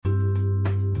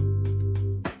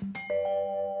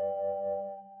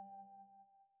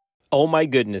Oh my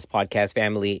goodness, podcast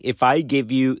family. If I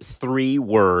give you 3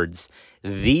 words,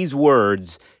 these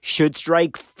words should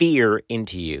strike fear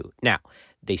into you. Now,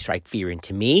 they strike fear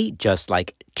into me, just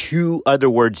like 2 other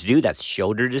words do. That's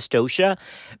shoulder dystocia,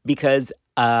 because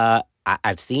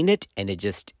I've seen it, and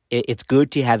it's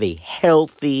good to have a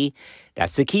healthy,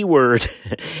 that's the key word,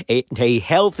 a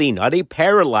healthy, not a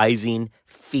paralyzing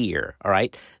fear, all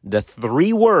right? The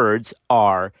 3 words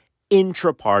are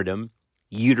intrapartum,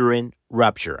 uterine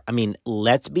rupture. I mean,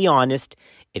 let's be honest,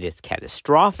 it is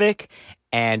catastrophic,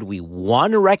 and we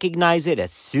want to recognize it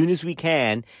as soon as we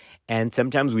can, and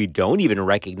sometimes we don't even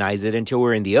recognize it until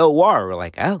we're in the OR. We're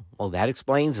like, oh, well, that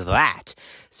explains that.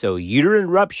 So uterine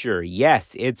rupture,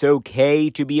 yes, it's okay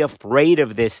to be afraid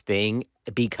of this thing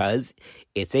because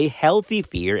it's a healthy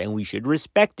fear and we should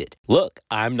respect it. Look,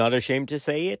 I'm not ashamed to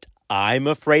say it. I'm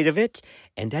afraid of it,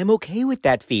 and I'm okay with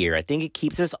that fear. I think it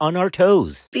keeps us on our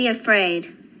toes. Be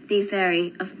afraid. Be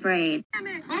very afraid. I'm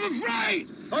afraid,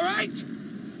 all right?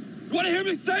 You want to hear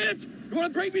me say it? You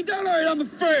want to break me down? All right, I'm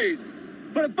afraid.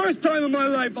 For the first time in my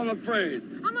life, I'm afraid.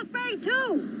 I'm afraid,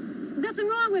 too. There's nothing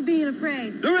wrong with being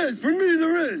afraid. There is. For me,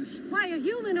 there is. Why, you're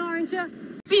human, aren't you?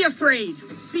 Be afraid.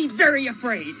 Be very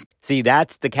afraid. See,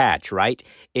 that's the catch, right?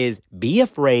 Is be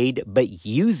afraid, but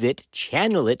use it,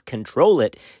 channel it, control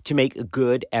it to make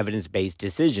good evidence-based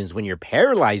decisions. When you're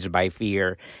paralyzed by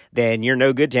fear, then you're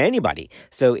no good to anybody.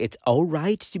 So it's all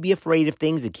right to be afraid of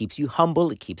things. It keeps you humble.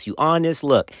 It keeps you honest.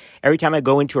 Look, every time I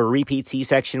go into a repeat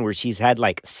C-section where she's had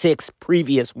like 6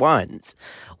 previous ones,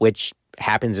 which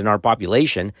happens in our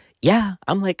population, yeah,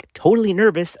 I'm like totally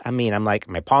nervous. I mean, I'm like,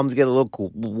 my palms get a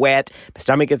little wet. My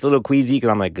stomach gets a little queasy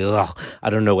because I'm like, ugh, I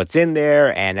don't know what's in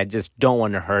there. And I just don't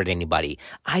want to hurt anybody.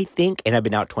 I think, and I've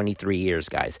been out 23 years,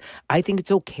 guys, I think it's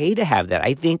okay to have that.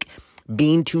 I think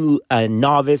being too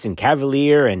novice and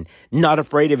cavalier and not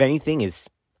afraid of anything is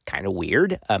kind of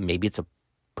weird. Maybe it's a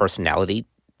personality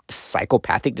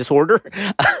psychopathic disorder.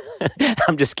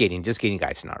 I'm just kidding,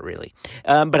 guys. Not really.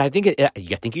 But I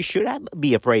think you should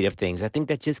be afraid of things. I think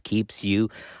that just keeps you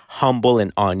humble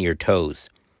and on your toes.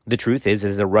 The truth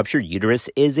is a ruptured uterus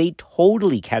is a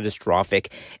totally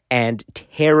catastrophic and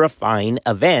terrifying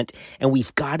event, and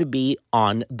we've got to be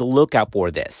on the lookout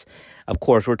for this. Of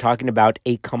course, we're talking about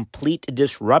a complete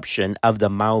disruption of the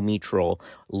myometrial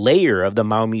layer of the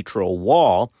myometrial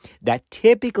wall that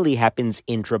typically happens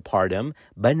intrapartum,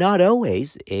 but not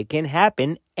always. It can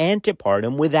happen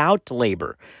antepartum without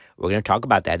labor. We're going to talk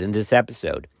about that in this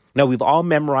episode. Now, we've all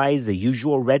memorized the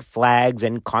usual red flags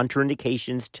and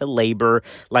contraindications to labor,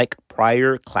 like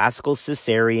prior classical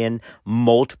cesarean,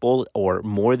 multiple or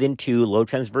more than 2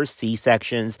 low-transverse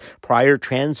C-sections, prior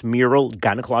transmural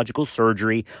gynecological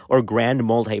surgery, or grand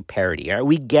multiparity. Right?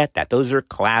 We get that. Those are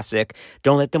classic.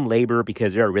 Don't let them labor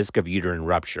because they're at risk of uterine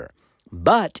rupture.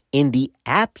 But in the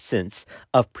absence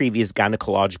of previous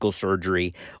gynecological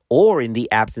surgery or in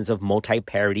the absence of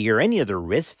multiparity or any other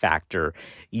risk factor,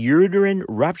 uterine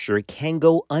rupture can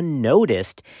go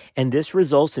unnoticed, and this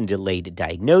results in delayed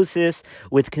diagnosis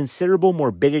with considerable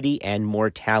morbidity and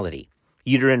mortality.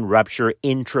 Uterine rupture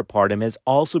intrapartum has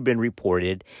also been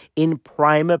reported in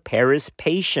primiparous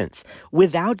patients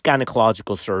without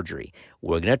gynecological surgery.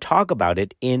 We're going to talk about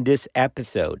it in this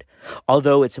episode.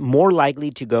 Although it's more likely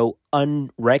to go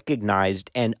unrecognized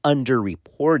and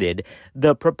underreported,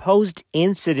 the proposed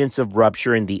incidence of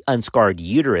rupture in the unscarred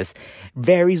uterus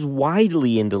varies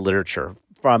widely in the literature,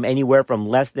 from anywhere from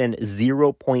less than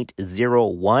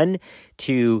 0.01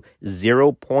 to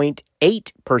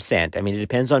 0.8%. I mean, it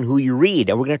depends on who you read,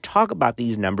 and we're going to talk about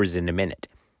these numbers in a minute.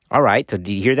 All right, so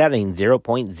do you hear that? I mean,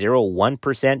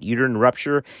 0.01% uterine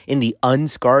rupture in the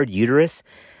unscarred uterus?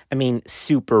 I mean,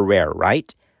 super rare,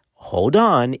 right? Hold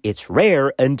on, it's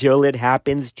rare until it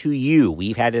happens to you.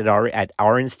 We've had it at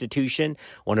our institution.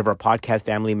 One of our podcast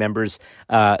family members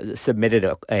submitted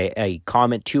a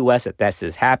comment to us that this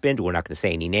has happened. We're not going to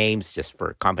say any names just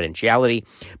for confidentiality,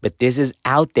 but this is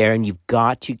out there, and you've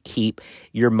got to keep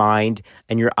your mind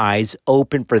and your eyes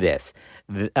open for this.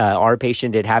 Our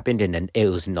patient, it happened, and it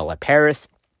was nulliparous,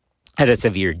 had a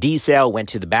severe decel, went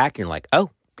to the back, and you're like,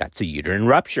 oh, that's a uterine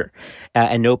rupture,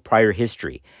 and no prior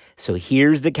history. So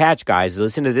here's the catch, guys.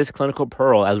 Listen to this clinical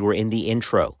pearl as we're in the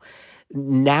intro.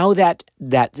 Now that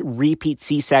repeat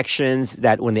C-sections,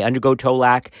 that when they undergo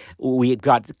TOLAC, we've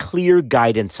got clear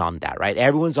guidance on that, right?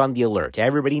 Everyone's on the alert.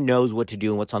 Everybody knows what to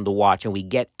do and what's on the watch, and we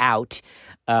get out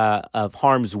of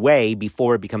harm's way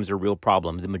before it becomes a real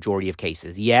problem, the majority of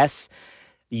cases. Yes,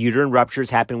 uterine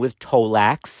ruptures happen with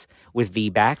TOLACs, with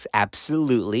VBACs.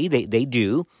 Absolutely, they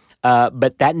do.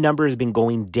 But that number has been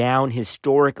going down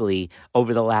historically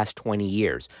over the last 20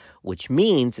 years, which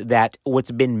means that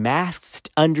what's been masked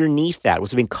underneath that,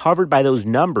 what's been covered by those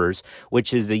numbers,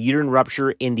 which is the uterine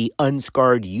rupture in the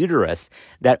unscarred uterus,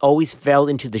 that always fell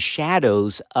into the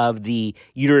shadows of the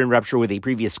uterine rupture with a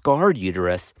previous scarred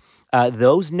uterus,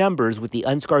 those numbers with the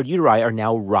unscarred uteri are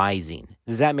now rising.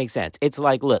 Does that make sense? It's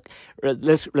like, look,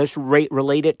 let's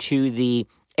relate it to the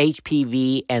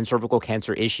HPV and cervical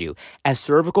cancer issue. As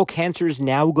cervical cancers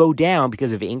now go down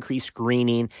because of increased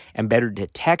screening and better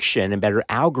detection and better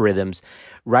algorithms,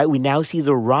 right? We now see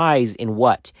the rise in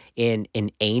what? In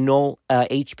anal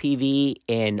HPV,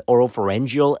 in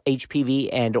oropharyngeal HPV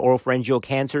and oropharyngeal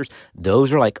cancers.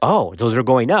 Those are like, oh, those are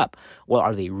going up. Well,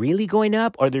 are they really going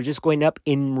up, or they're just going up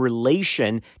in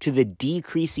relation to the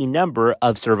decreasing number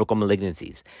of cervical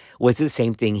malignancies? Well, it's the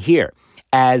same thing here.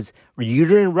 As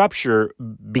uterine rupture,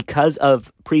 because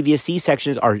of previous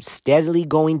C-sections, are steadily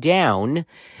going down,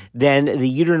 then the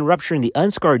uterine rupture in the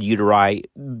unscarred uteri,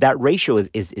 that ratio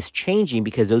is changing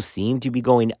because those seem to be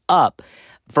going up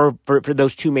for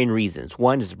those two main reasons.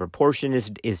 One is the proportion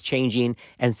is changing,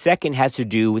 and second has to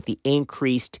do with the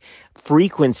increased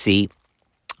frequency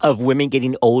of women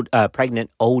getting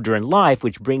pregnant older in life,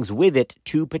 which brings with it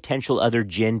two potential other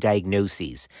gyn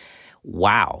diagnoses.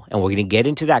 Wow. And we're going to get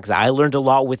into that because I learned a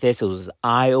lot with this. It was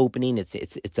eye-opening. It's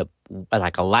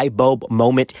like a light bulb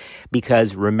moment,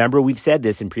 because remember, we've said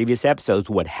this in previous episodes,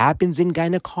 what happens in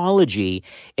gynecology,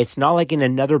 it's not like in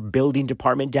another building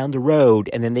department down the road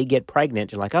and then they get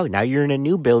pregnant and like, oh, now you're in a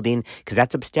new building because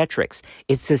that's obstetrics.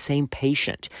 It's the same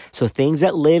patient. So things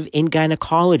that live in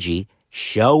gynecology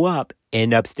show up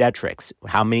in obstetrics.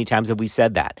 How many times have we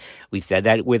said that? We've said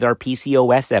that with our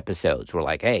PCOS episodes. We're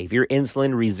like, hey, if you're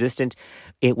insulin resistant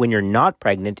when you're not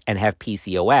pregnant and have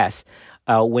PCOS,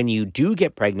 when you do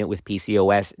get pregnant with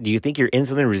PCOS, do you think your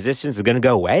insulin resistance is going to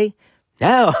go away?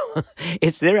 No,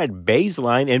 it's there at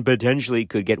baseline and potentially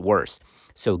could get worse.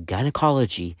 So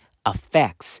gynecology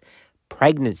affects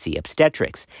pregnancy,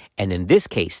 obstetrics. And in this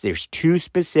case, there's two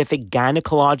specific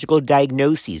gynecological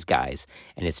diagnoses, guys,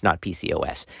 and it's not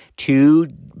PCOS. Two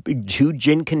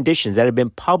gyn conditions that have been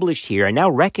published here and now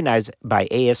recognized by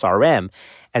ASRM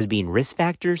as being risk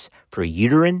factors for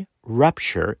uterine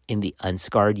rupture in the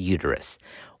unscarred uterus.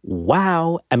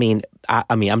 Wow. I mean,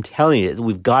 I'm telling you,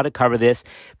 we've got to cover this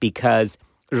because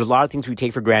there's a lot of things we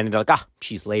take for granted. Like,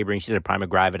 she's laboring, she's a prima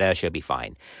gravida, she'll be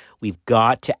fine. We've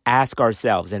got to ask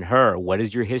ourselves and her, what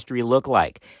does your history look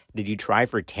like? Did you try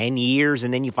for 10 years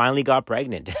and then you finally got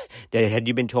pregnant? Had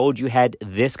you been told you had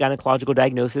this gynecological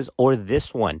diagnosis or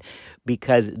this one?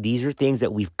 Because these are things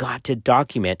that we've got to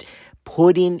document,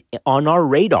 putting on our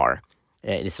radar.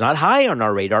 It's not high on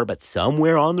our radar, but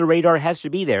somewhere on the radar has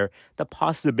to be there, the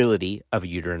possibility of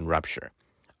uterine rupture.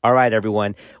 All right,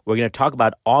 everyone, we're going to talk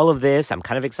about all of this. I'm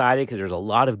kind of excited because there's a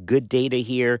lot of good data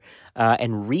here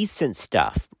and recent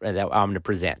stuff that I'm going to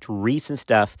present. Recent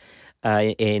stuff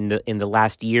in the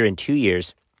last year and 2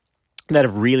 years that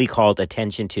have really called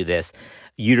attention to this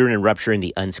uterine rupture in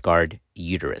the unscarred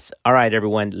uterus. All right,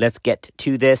 everyone, let's get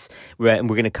to this. We're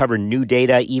going to cover new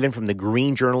data, even from the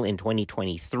Green Journal in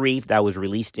 2023 that was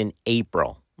released in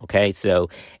April. Okay, so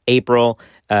April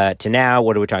to now,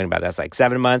 what are we talking about? That's like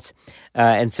 7 months.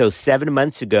 And so 7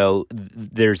 months ago,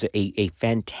 there's a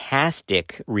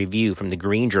fantastic review from the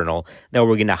Green Journal that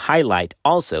we're going to highlight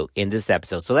also in this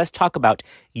episode. So let's talk about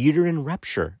uterine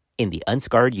rupture in the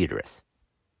unscarred uterus.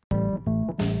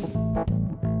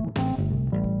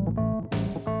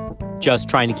 Just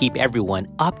trying to keep everyone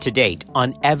up to date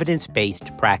on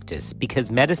evidence-based practice because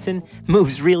medicine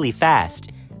moves really fast.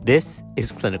 This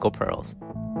is Clinical Pearls.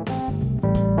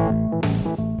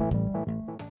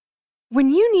 When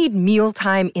you need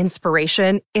mealtime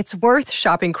inspiration, it's worth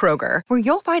shopping Kroger, where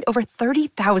you'll find over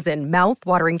 30,000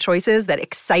 mouth-watering choices that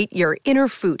excite your inner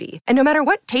foodie. And no matter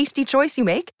what tasty choice you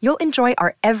make, you'll enjoy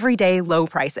our everyday low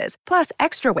prices, plus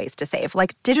extra ways to save,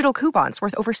 like digital coupons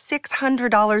worth over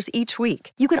 $600 each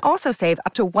week. You can also save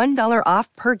up to $1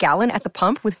 off per gallon at the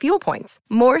pump with fuel points.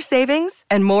 More savings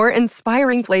and more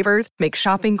inspiring flavors make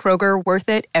shopping Kroger worth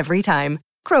it every time.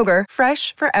 Kroger,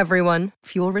 fresh for everyone.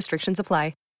 Fuel restrictions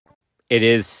apply. It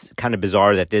is kind of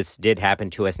bizarre that this did happen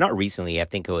to us. Not recently. I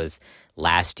think it was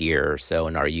last year or so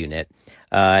in our unit.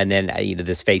 And then,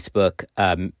 this Facebook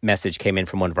message came in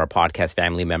from one of our podcast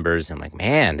family members. I'm like,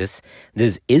 man, this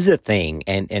is a thing.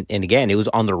 And again, it was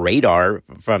on the radar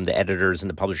from the editors and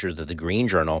the publishers of the Green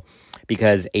Journal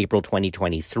because April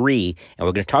 2023, and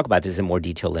we're going to talk about this in more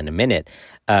detail in a minute,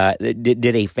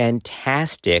 did a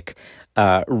fantastic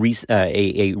a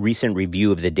recent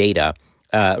review of the data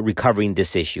recovering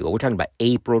this issue. We're talking about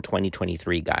April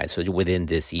 2023, guys, so within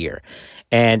this year.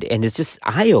 And it's just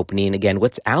eye-opening, again,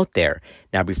 what's out there.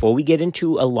 Now, before we get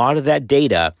into a lot of that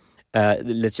data,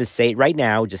 let's just say it right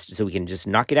now, just so we can just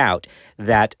knock it out,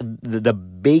 that the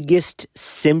biggest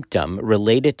symptom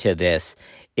related to this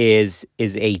is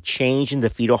a change in the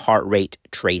fetal heart rate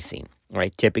tracing,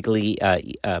 right? Typically,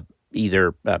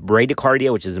 either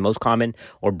bradycardia, which is the most common,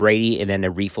 or brady, and then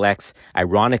a reflex,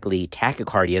 ironically,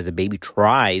 tachycardia, as the baby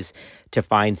tries to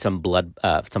find some blood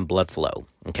flow,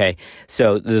 okay?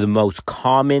 So the most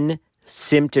common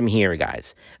symptom here,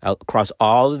 guys, across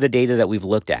all of the data that we've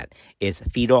looked at, is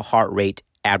fetal heart rate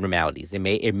abnormalities. It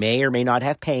may or may not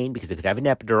have pain because it could have an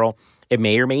epidural. It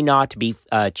may or may not be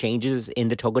changes in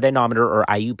the togodynamometer or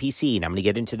IUPC, and I'm going to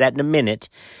get into that in a minute.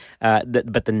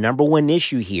 But the number one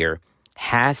issue here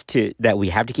that we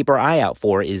have to keep our eye out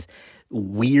for is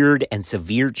weird and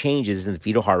severe changes in the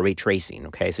fetal heart rate tracing,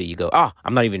 okay? So you go,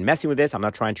 I'm not even messing with this. I'm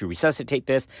not trying to resuscitate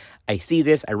this. I see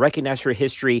this. I recognize her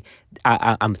history.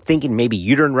 I'm thinking maybe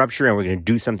uterine rupture, and we're going to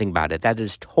do something about it. That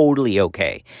is totally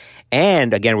okay.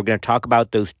 And again, we're going to talk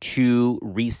about those two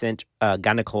recent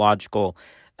gynecological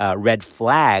red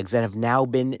flags that have now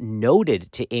been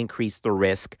noted to increase the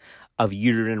risk of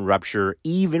uterine rupture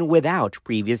even without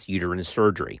previous uterine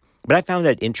surgery. But I found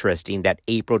that interesting that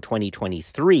April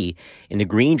 2023 in the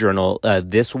Green Journal,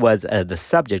 this was the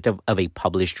subject of a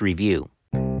published review.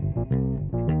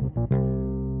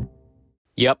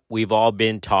 Yep, we've all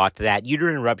been taught that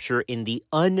uterine rupture in the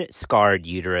unscarred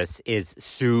uterus is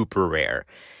super rare.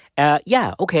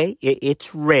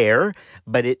 It's rare,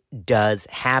 but it does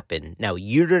happen. Now,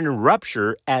 uterine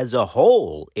rupture as a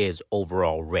whole is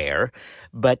overall rare,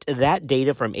 but that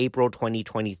data from April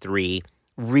 2023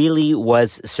 really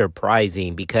was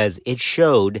surprising because it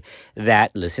showed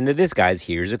that, listen to this, guys,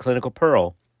 here's a clinical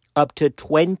pearl, up to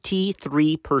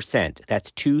 23%,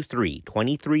 that's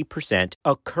 23%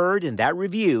 occurred in that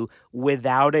review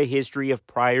without a history of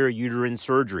prior uterine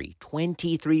surgery.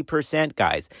 23%,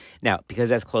 guys. Now, because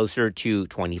that's closer to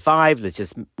 25, let's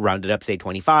just round it up, say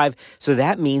 25. So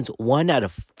that means 1 out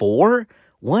of 4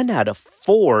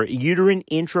 uterine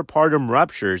intrapartum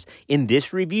ruptures in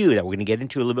this review that we're going to get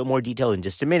into a little bit more detail in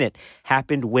just a minute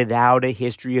happened without a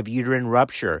history of uterine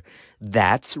rupture.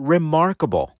 That's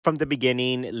remarkable. From the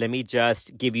beginning, let me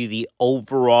just give you the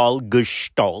overall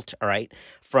gestalt, all right,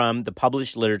 from the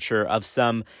published literature of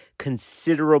some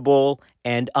considerable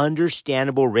and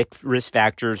understandable risk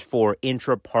factors for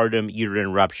intrapartum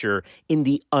uterine rupture in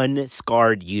the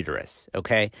unscarred uterus,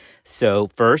 okay? So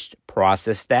first,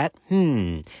 process that.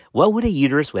 What would a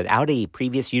uterus without a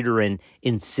previous uterine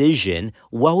incision,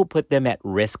 what would put them at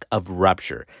risk of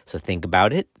rupture? So think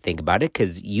about it,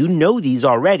 because you know these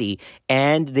already,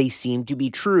 and they seem to be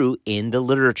true in the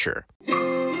literature.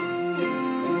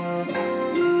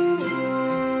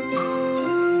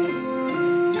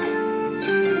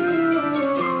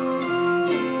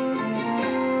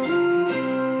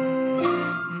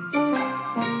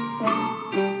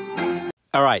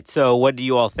 All right, so what do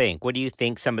you all think? What do you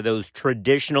think some of those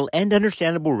traditional and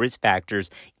understandable risk factors,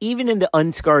 even in the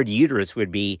unscarred uterus,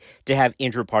 would be to have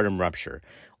intrapartum rupture?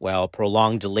 Well,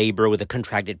 prolonged labor with a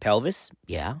contracted pelvis,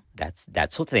 yeah, that's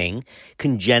a thing.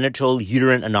 Congenital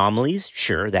uterine anomalies,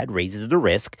 sure, that raises the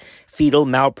risk. Fetal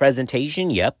malpresentation,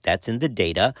 yep, that's in the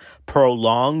data.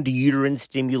 Prolonged uterine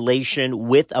stimulation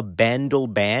with a bandle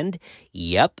band,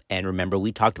 yep. And remember,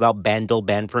 we talked about bandle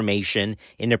band formation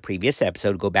in a previous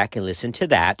episode. Go back and listen to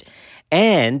that.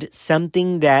 And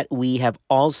something that we have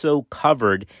also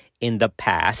covered in the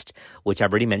past, which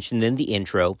I've already mentioned in the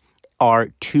intro, are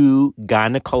two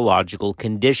gynecological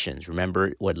conditions.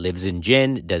 Remember, what lives in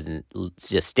gyn doesn't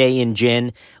just stay in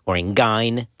gyn or in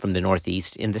gyne from the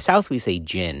Northeast. In the South, we say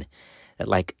gyn,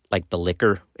 like the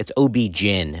liquor. It's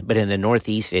OB-GYN, but in the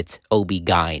Northeast, it's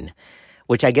OB-GYN,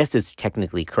 which I guess is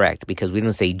technically correct because we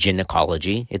don't say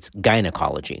gynecology, it's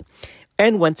gynecology.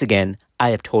 And once again, I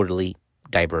have totally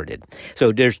diverted.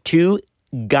 So there's two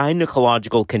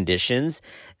gynecological conditions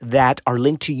that are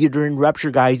linked to uterine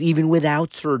rupture, guys, even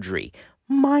without surgery.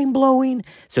 Mind-blowing.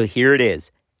 So here it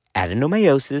is,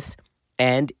 adenomyosis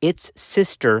and its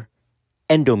sister,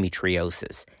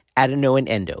 endometriosis. Adeno and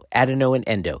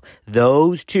endo.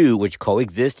 Those two, which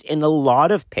coexist in a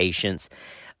lot of patients,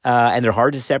 and they're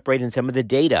hard to separate in some of the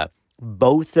data,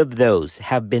 both of those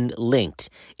have been linked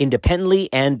independently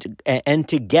and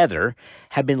together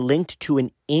have been linked to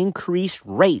an increased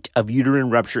rate of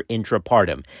uterine rupture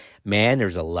intrapartum. Man,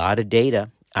 there's a lot of data.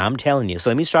 I'm telling you.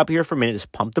 So let me stop here for a minute,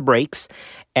 just pump the brakes.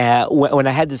 When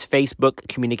I had this Facebook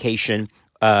communication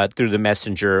through the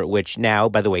messenger, which now,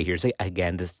 by the way, here's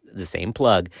again the same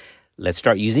plug. let's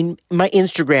start using my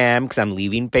Instagram because I'm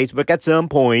leaving Facebook at some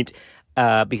point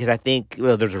because I think,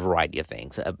 well, there's a variety of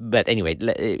things. But anyway,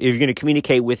 if you're going to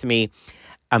communicate with me,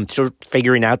 I'm still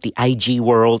figuring out the IG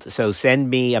world, so send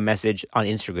me a message on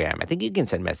Instagram. I think you can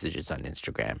send messages on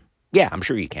Instagram. Yeah, I'm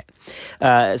sure you can.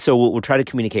 So we'll try to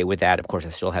communicate with that. Of course, I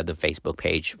still have the Facebook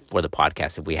page for the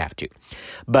podcast if we have to.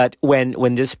 But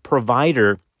when this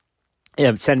provider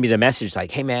send me the message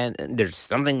like, hey, man, there's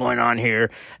something going on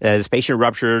here. This patient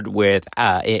ruptured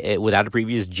without a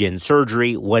previous gyn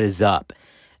surgery. What is up?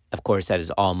 Of course, that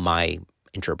is all my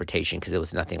interpretation because it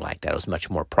was nothing like that. It was much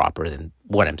more proper than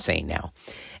what I'm saying now.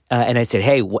 And I said,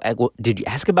 hey, did you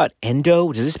ask about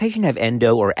endo? Does this patient have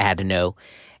endo or adeno?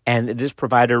 And this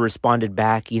provider responded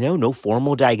back, no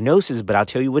formal diagnosis, but I'll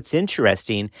tell you what's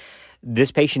interesting.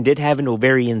 This patient did have an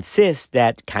ovarian cyst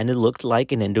that kind of looked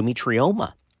like an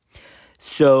endometrioma.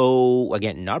 So,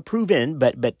 again, not proven,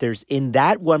 but there's in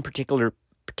that one particular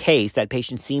case, that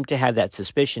patient seemed to have that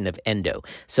suspicion of endo.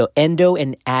 So endo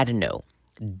and adeno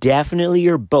definitely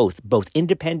are both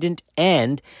independent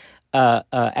and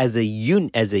as a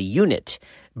unit,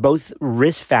 both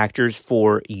risk factors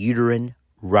for uterine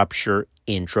rupture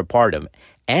intrapartum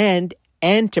and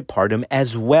antepartum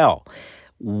as well.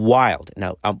 Wild.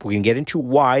 Now, we're going to get into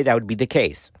why that would be the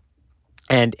case.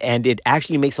 And it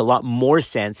actually makes a lot more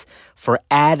sense for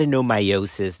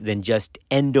adenomyosis than just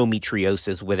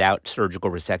endometriosis without surgical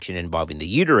resection involving the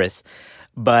uterus.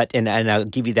 And I'll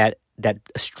give you that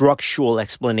structural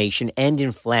explanation and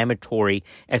inflammatory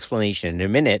explanation in a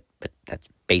minute, but that's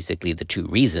basically the two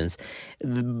reasons.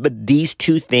 But these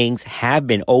two things have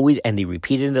been always, and they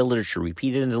repeated in the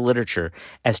literature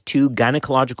as two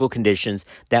gynecological conditions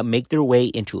that make their way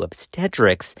into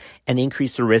obstetrics and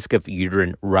increase the risk of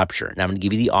uterine rupture. Now, I'm going to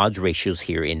give you the odds ratios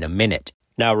here in a minute.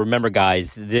 Now, remember,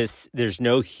 guys, there's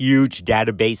no huge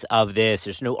database of this.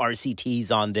 There's no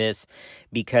RCTs on this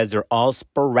because they're all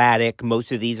sporadic.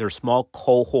 Most of these are small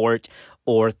cohort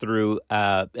or through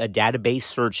database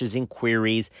searches and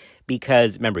queries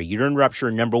because, remember, uterine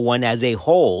rupture, number one, as a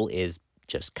whole is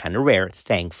just kind of rare,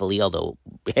 thankfully, although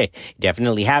it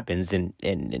definitely happens. And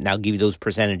I'll give you those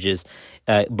percentages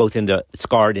both in the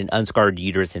scarred and unscarred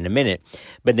uterus in a minute.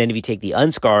 But then if you take the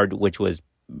unscarred, which was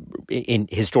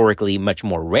historically much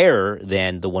more rare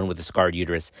than the one with the scarred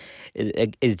uterus,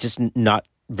 it's just not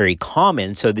very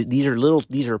common. So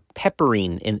these are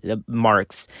peppering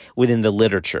marks within the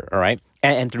literature, all right,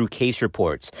 and through case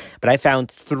reports. But I found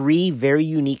 3 very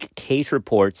unique case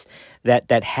reports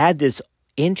that had this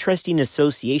interesting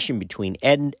association between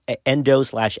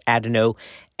endo/adeno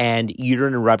and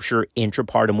uterine rupture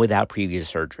intrapartum without previous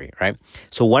surgery, right?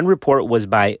 So one report was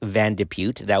by Van de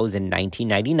Putte. That was in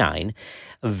 1999.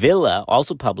 Villa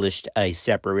also published a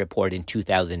separate report in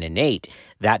 2008.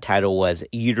 That title was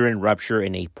Uterine Rupture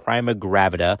in a Prima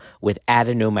Gravida with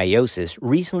Adenomyosis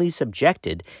Recently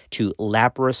Subjected to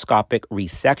Laparoscopic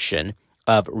Resection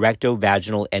of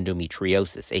Rectovaginal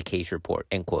Endometriosis, a case report,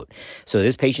 end quote. So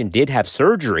this patient did have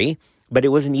surgery, but it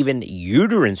wasn't even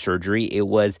uterine surgery. It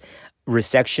was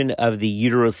resection of the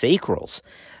uterosacrals.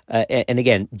 And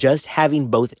again, just having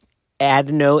both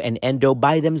adeno and endo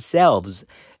by themselves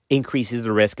increases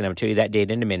the risk, and I'll tell you that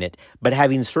data in a minute. But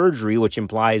having surgery, which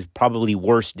implies probably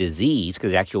worse disease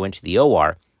because it actually went to the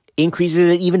OR, increases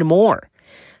it even more.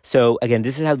 So again,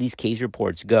 this is how these case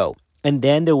reports go. And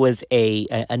then there was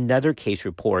another case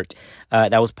report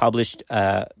that was published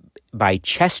by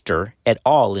Chester et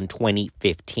al. In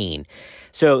 2015.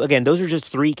 So again, those are just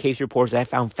 3 case reports that I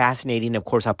found fascinating. Of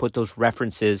course, I'll put those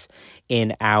references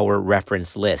in our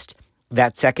reference list.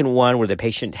 That second one where the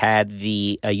patient had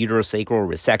the uterosacral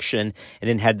resection and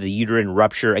then had the uterine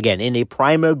rupture, again, in a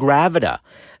prima gravida,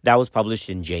 that was published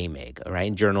in JMIG, right,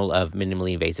 in Journal of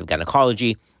Minimally Invasive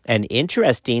Gynecology. And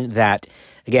interesting that,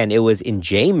 again, it was in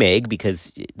JMIG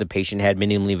because the patient had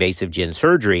minimally invasive gyn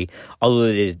surgery,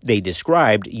 although they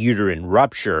described uterine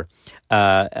rupture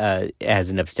as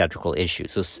an obstetrical issue.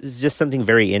 So it's just something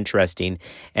very interesting.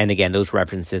 And again, those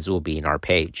references will be in our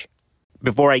page.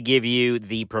 Before I give you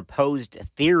the proposed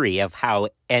theory of how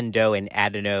endo and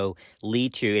adeno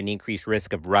lead to an increased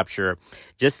risk of rupture,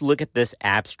 just look at this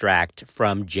abstract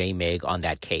from JMIG on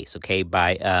that case, okay,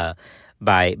 by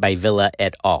Villa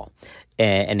et al.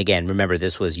 And again, remember,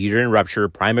 this was uterine rupture,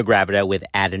 prima gravida with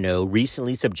adeno,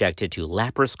 recently subjected to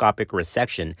laparoscopic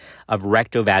resection of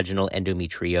rectovaginal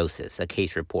endometriosis, a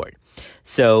case report.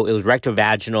 So it was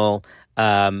rectovaginal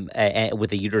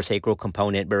with a uterosacral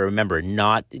component, but remember,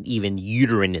 not even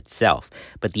uterine itself.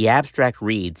 But the abstract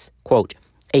reads, quote,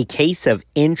 a case of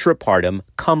intrapartum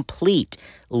complete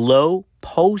low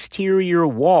posterior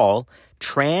wall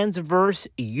transverse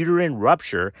uterine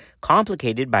rupture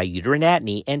complicated by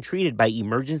uterinatony and treated by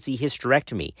emergency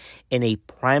hysterectomy in a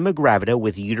prima gravida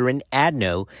with uterine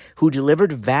adeno who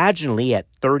delivered vaginally at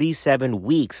 37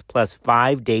 weeks plus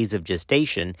 5 days of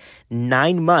gestation,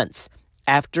 9 months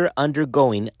after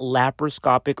undergoing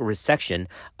laparoscopic resection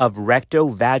of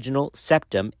rectovaginal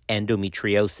septum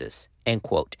endometriosis, end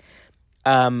quote.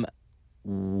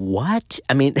 What?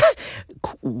 I mean,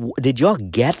 did y'all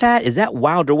get that? Is that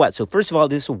wild or what? So first of all,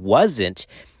 this wasn't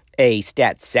a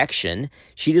stat section.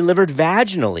 She delivered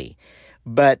vaginally.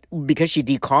 But because she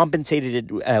decompensated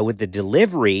it with the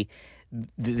delivery,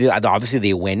 obviously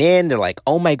they went in. They're like,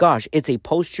 oh my gosh, it's a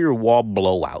posterior wall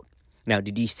blowout. Now,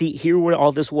 did you hear what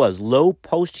all this was? Low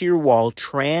posterior wall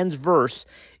transverse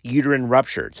uterine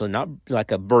rupture. So not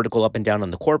like a vertical up and down on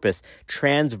the corpus,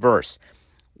 transverse.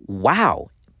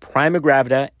 Wow. Prima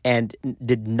gravida and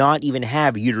did not even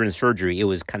have uterine surgery. It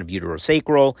was kind of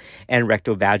uterosacral and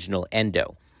rectovaginal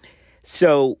endo.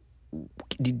 So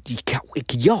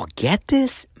did y'all get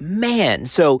this? Man,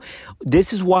 so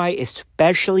this is why,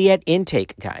 especially at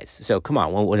intake, guys. So come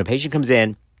on, when a patient comes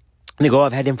in, they go,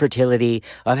 I've had infertility,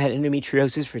 I've had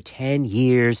endometriosis for 10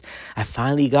 years, I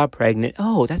finally got pregnant.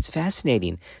 Oh, that's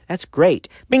fascinating. That's great.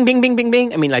 Bing, bing, bing, bing,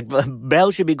 bing. I mean, like,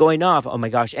 bells should be going off. Oh my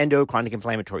gosh, endo, chronic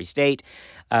inflammatory state.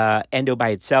 Endo by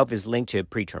itself is linked to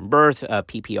preterm birth,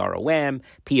 PPROM,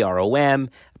 PROM,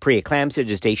 preeclampsia,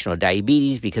 gestational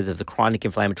diabetes because of the chronic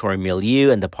inflammatory milieu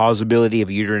and the possibility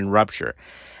of uterine rupture.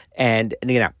 And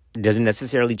you know, it doesn't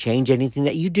necessarily change anything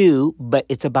that you do, but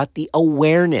it's about the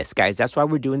awareness, guys. That's why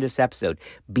we're doing this episode.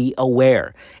 Be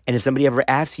aware. And if somebody ever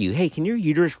asks you, hey, can your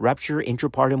uterus rupture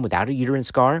intrapartum without a uterine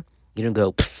scar? You don't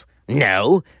go,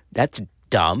 no, that's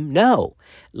dumb. No.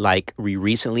 Like we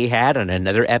recently had on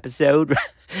another episode.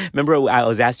 Remember, I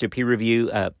was asked to peer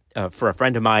review for a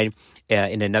friend of mine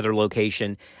in another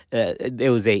location.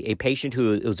 There was a patient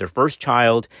who, it was their first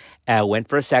child, went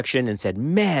for a section and said,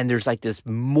 man, there's like this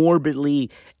morbidly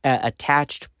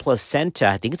attached placenta.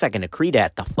 I think it's like an accreta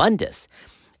at the fundus.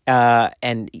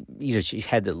 And you know, she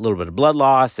had a little bit of blood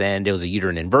loss and there was a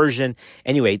uterine inversion.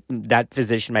 Anyway, that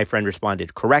physician, my friend,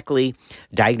 responded correctly,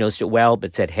 diagnosed it well,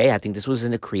 but said, hey, I think this was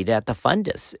an accreta at the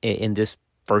fundus in this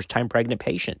first-time pregnant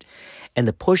patient. And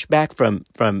the pushback from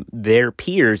their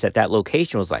peers at that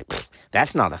location was like,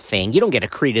 that's not a thing. You don't get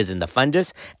accretas in the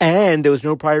fundus. And there was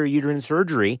no prior uterine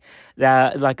surgery,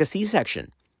 like a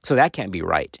C-section. So that can't be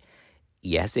right.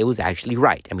 Yes, it was actually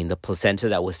right. I mean, the placenta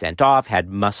that was sent off had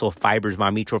muscle fibers,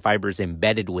 myometrial fibers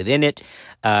embedded within it.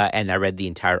 And I read the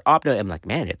entire op note. I'm like,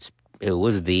 man, it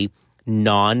was the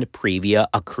non-previa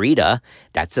accreta.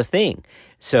 That's a thing.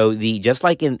 So just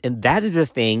like in that is a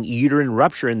thing, uterine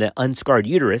rupture in the unscarred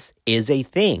uterus is a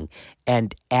thing.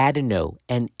 And adeno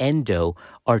and endo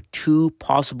are two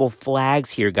possible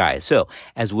flags here, guys. So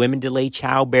as women delay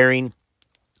childbearing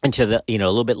until a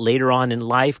little bit later on in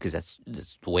life, because that's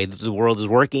the way that the world is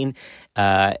working,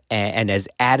 and as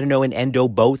adeno and endo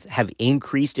both have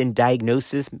increased in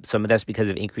diagnosis, some of that's because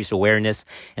of increased awareness,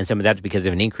 and some of that's because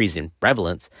of an increase in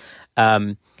prevalence,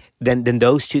 then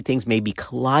those two things may be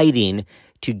colliding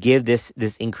to give this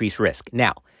increased risk.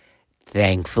 Now,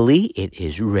 thankfully, it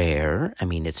is rare. I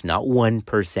mean, it's not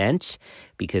 1%,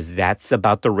 because that's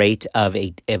about the rate of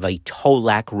a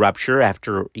tolac rupture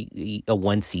after a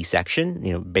 1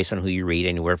 C-section, based on who you read,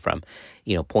 anywhere from,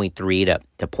 0.3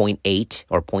 to 0.8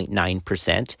 or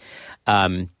 0.9%.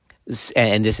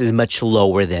 And this is much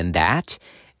lower than that.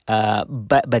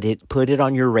 But it put it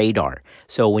on your radar.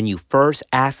 So when you first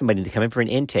ask somebody to come in for an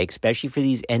intake, especially for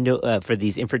these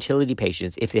infertility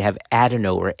patients, if they have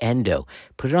adeno or endo,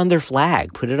 put it on their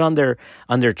flag, put it on their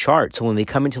chart. So when they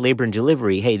come into labor and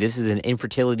delivery, hey, this is an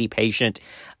infertility patient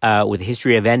with a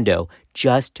history of endo,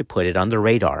 just to put it on the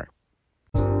radar.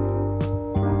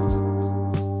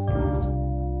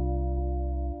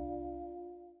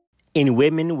 In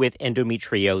women with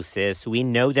endometriosis, we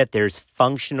know that there's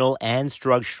functional and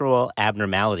structural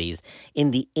abnormalities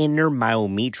in the inner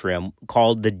myometrium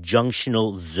called the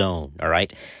junctional zone, all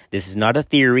right? This is not a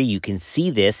theory. You can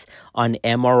see this on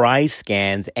MRI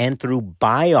scans and through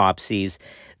biopsies.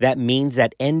 That means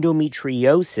that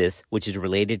endometriosis, which is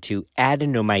related to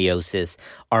adenomyosis,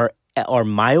 are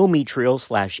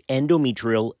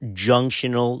myometrial/endometrial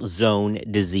junctional zone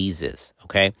diseases,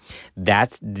 okay?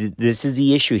 This is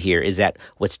the issue here, is that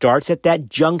what starts at that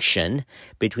junction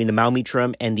between the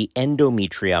myometrium and the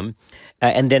endometrium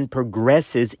and then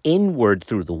progresses inward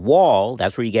through the wall,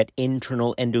 that's where you get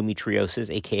internal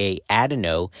endometriosis, aka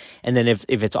adeno, and then if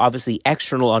it's obviously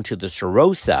external onto the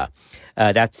serosa,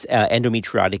 That's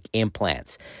endometriotic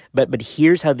implants. But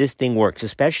here's how this thing works,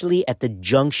 especially at the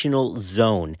junctional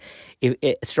zone.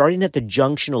 Starting at the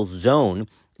junctional zone,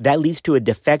 that leads to a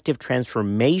defective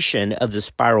transformation of the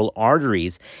spiral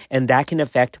arteries, and that can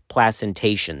affect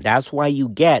placentation. That's why you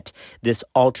get this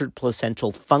altered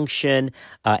placental function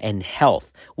and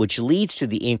health, which leads to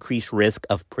the increased risk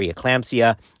of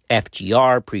preeclampsia,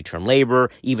 FGR, preterm labor,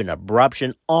 even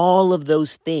abruption. All of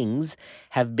those things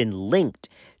have been linked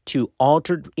to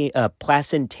altered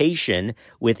placentation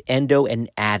with endo and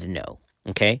adeno.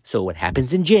 Okay, so what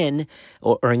happens in gyn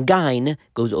or in gyn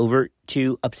goes over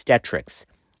to obstetrics.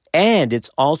 And it's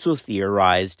also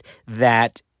theorized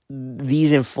that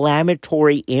these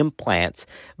inflammatory implants,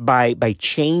 by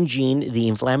changing the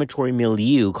inflammatory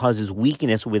milieu, causes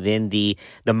weakness within the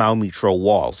myometrial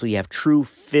wall. So you have true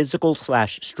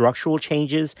physical/structural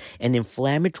changes and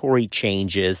inflammatory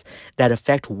changes that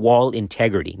affect wall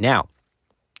integrity. Now,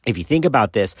 if you think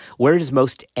about this, where does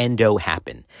most endo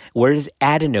happen? Where does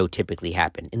adeno typically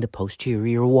happen? In the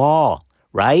posterior wall,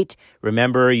 right?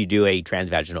 Remember, you do a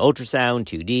transvaginal ultrasound,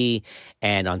 2D,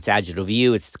 and on sagittal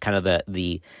view, it's kind of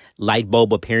the light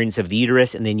bulb appearance of the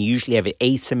uterus, and then you usually have an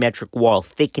asymmetric wall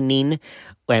thickening.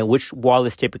 And which wall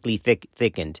is typically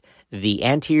thickened? The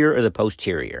anterior or the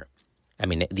posterior? I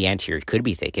mean, the anterior could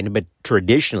be thickened, but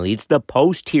traditionally it's the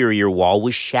posterior wall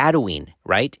with shadowing,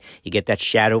 right? You get that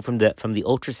shadow from the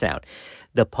ultrasound.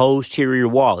 The posterior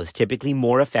wall is typically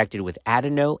more affected with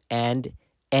adeno and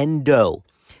endo.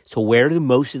 So where do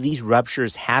most of these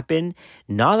ruptures happen?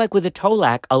 Not like with a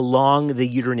TOLAC along the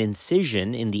uterine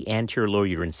incision in the anterior lower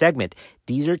uterine segment.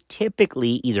 These are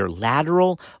typically either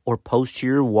lateral or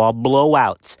posterior wall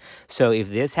blowouts. So if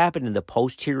this happened in the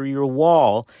posterior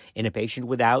wall in a patient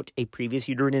without a previous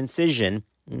uterine incision,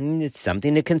 it's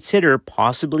something to consider.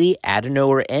 Possibly adeno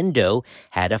or endo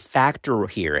had a factor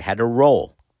here, had a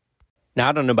role. Now,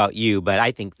 I don't know about you, but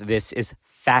I think this is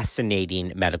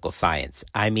fascinating medical science.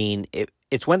 I mean,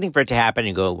 it's one thing for it to happen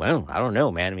and go, well, I don't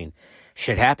know, man. I mean,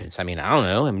 shit happens. I mean, I don't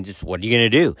know. I mean, just what are you going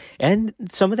to do? And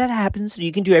some of that happens.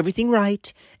 You can do everything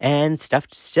right, and stuff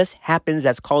just happens.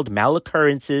 That's called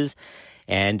maloccurrences.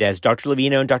 And as Dr.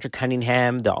 Levino and Dr.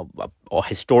 Cunningham, the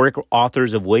historic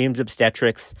authors of Williams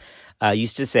Obstetrics,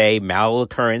 used to say,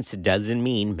 maloccurrence doesn't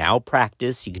mean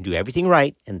malpractice. You can do everything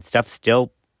right, and stuff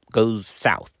still goes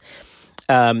south.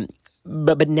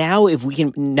 But now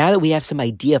now that we have some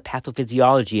idea of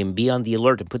pathophysiology and be on the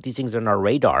alert and put these things on our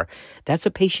radar, that's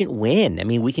a patient win. I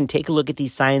mean, we can take a look at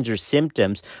these signs or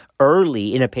symptoms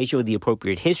early in a patient with the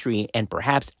appropriate history and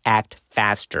perhaps act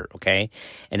faster, okay?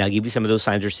 And I'll give you some of those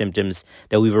signs or symptoms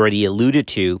that we've already alluded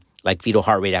to, like fetal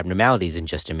heart rate abnormalities, in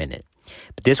just a minute.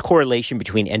 But this correlation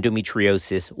between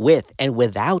endometriosis with and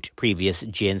without previous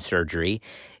gyn surgery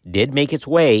did make its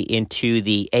way into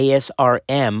the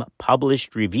ASRM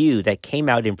published review that came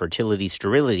out in Fertility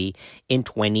Sterility in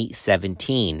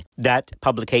 2017. That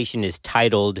publication is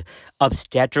titled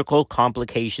Obstetrical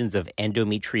Complications of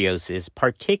Endometriosis,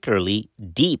 Particularly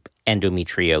Deep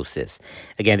Endometriosis.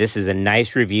 Again, this is a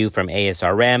nice review from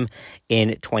ASRM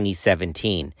in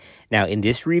 2017. Now, in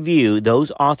this review,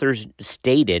 those authors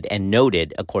stated and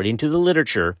noted, according to the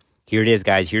literature, here it is,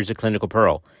 guys, here's a clinical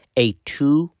pearl, a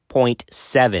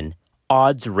 2.7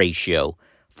 odds ratio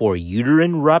for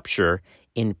uterine rupture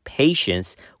in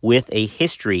patients with a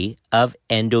history of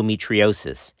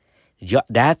endometriosis. Did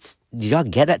y'all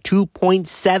get that?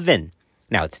 2.7.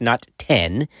 Now, it's not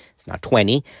 10, it's not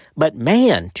 20, but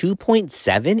man,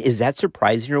 2.7, is that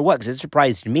surprising or what? Because it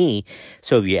surprised me.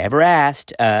 So if you ever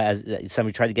asked,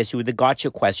 somebody tried to get you with the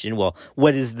gotcha question, well,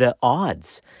 what is the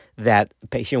odds that a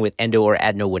patient with endo or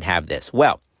adeno would have this?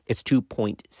 Well, it's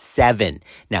 2.7.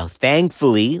 Now,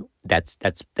 thankfully, that's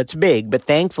big, but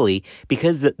thankfully,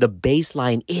 because the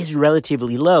baseline is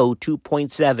relatively low,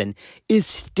 2.7 is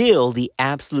still, the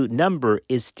absolute number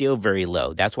is still very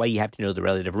low. That's why you have to know the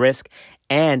relative risk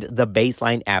and the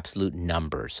baseline absolute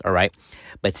numbers, all right?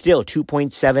 But still,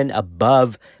 2.7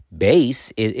 above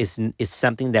base is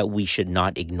something that we should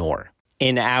not ignore.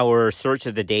 In our search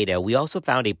of the data, we also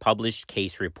found a published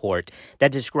case report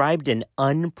that described an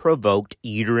unprovoked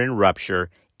uterine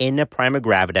rupture in a prima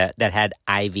gravida that had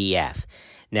IVF.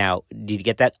 Now, did you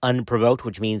get that? Unprovoked,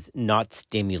 which means not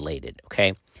stimulated,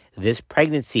 okay? This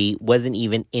pregnancy wasn't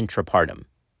even intrapartum.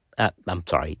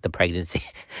 The pregnancy.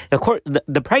 Of course,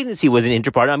 the pregnancy wasn't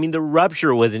intrapartum. I mean, the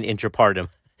rupture wasn't intrapartum.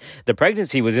 The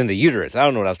pregnancy was in the uterus. I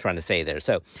don't know what I was trying to say there.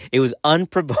 So it was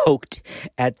unprovoked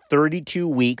at 32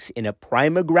 weeks in a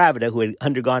prima gravida who had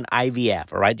undergone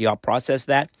IVF. All right, do y'all process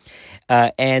that?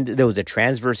 And there was a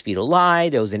transverse fetal lie.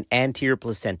 There was an anterior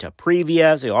placenta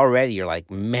previa. So already you're like,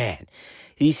 man,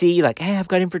 You see, like, hey, I've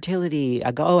got infertility.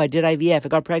 I did IVF. I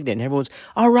got pregnant. And everyone's,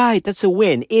 all right, that's a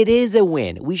win. It is a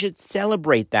win. We should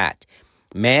celebrate that.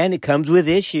 Man, it comes with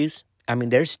issues. I mean,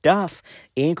 there's stuff.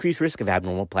 Increased risk of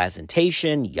abnormal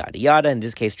placentation, yada, yada. In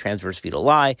this case, transverse fetal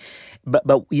lie. But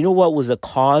you know what was the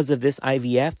cause of this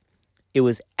IVF? It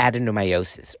was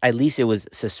adenomyosis. At least it was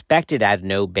suspected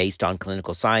adeno based on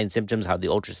clinical signs, symptoms, how the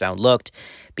ultrasound looked,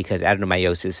 because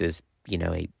adenomyosis is,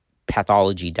 a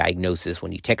pathology diagnosis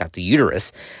when you take out the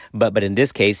uterus. But in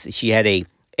this case, she had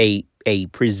a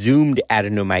presumed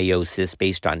adenomyosis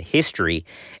based on history,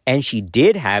 and she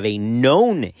did have a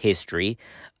known history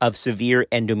of severe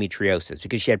endometriosis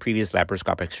because she had previous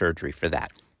laparoscopic surgery for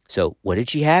that. So what did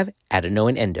she have? Adeno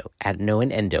and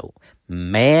endo.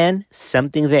 Man,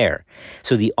 something there.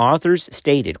 So the authors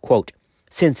stated, quote,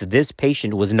 since this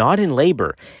patient was not in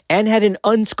labor and had an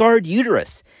unscarred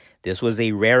uterus, this was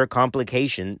a rare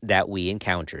complication that we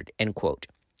encountered, end quote.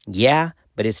 Yeah,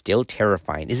 but it's still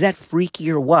terrifying. Is that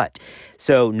freaky or what?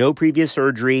 So no previous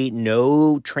surgery,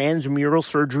 no transmural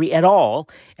surgery at all.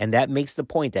 And that makes the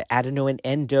point that adeno and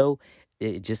endo,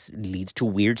 it just leads to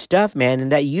weird stuff, man.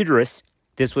 And that uterus,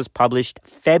 this was published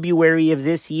February of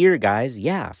this year, guys.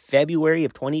 Yeah, February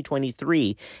of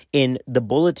 2023 in the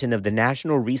Bulletin of the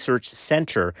National Research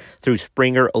Center through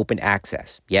Springer Open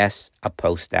Access. Yes, I'll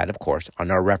post that, of course,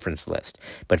 on our reference list.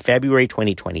 But February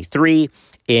 2023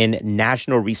 in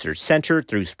National Research Center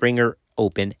through Springer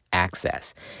Open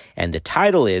Access. And the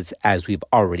title is, as we've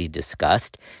already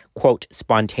discussed, quote,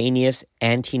 spontaneous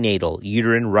antenatal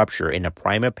uterine rupture in a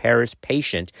primiparous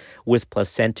patient with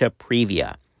placenta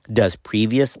previa. Does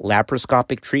previous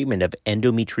laparoscopic treatment of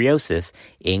endometriosis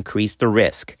increase the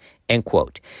risk? End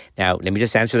quote. Now, let me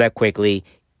just answer that quickly.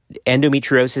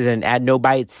 Endometriosis and adeno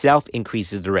by itself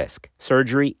increases the risk.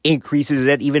 Surgery increases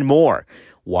it even more.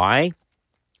 Why?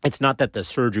 It's not that the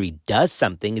surgery does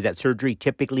something, is that surgery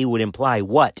typically would imply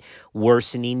what?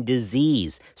 Worsening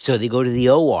disease. So they go to the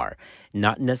OR.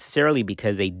 Not necessarily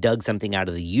because they dug something out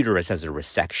of the uterus as a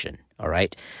resection, all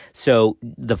right? So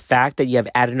the fact that you have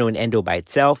adeno and endo by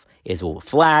itself is a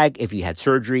flag. If you had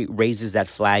surgery, raises that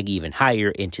flag even higher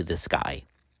into the sky.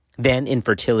 Then in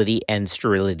fertility and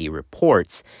sterility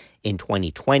reports in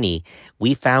 2020,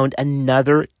 we found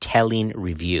another telling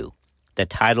review. The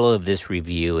title of this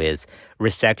review is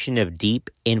Resection of Deep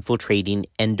Infiltrating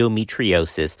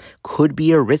Endometriosis Could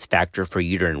Be a Risk Factor for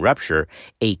Uterine Rupture,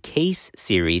 a case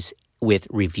series with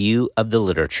review of the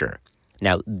literature.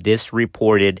 Now, this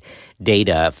reported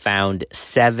data found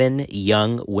 7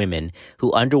 young women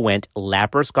who underwent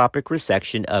laparoscopic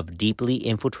resection of deeply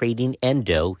infiltrating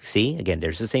endo. See, again,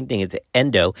 there's the same thing. It's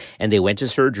endo, and they went to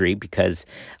surgery because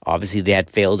obviously they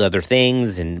had failed other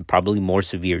things and probably more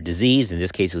severe disease. In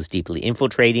this case, it was deeply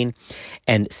infiltrating.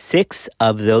 And 6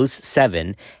 of those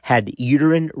 7 had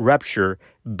uterine rupture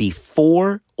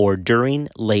before or during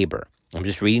labor. I'm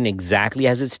just reading exactly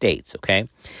as it states, okay?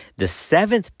 The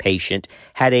 7th patient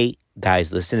had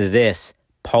guys, listen to this,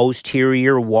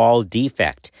 posterior wall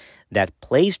defect that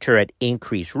placed her at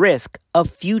increased risk of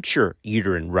future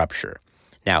uterine rupture.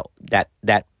 Now, that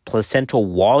placental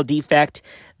wall defect,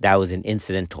 that was an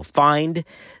incidental find.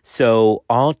 So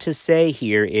all to say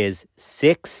here is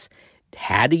 6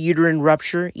 had a uterine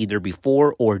rupture either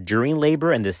before or during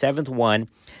labor, and the 7th one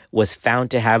was found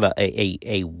to have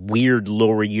a weird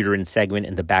lower uterine segment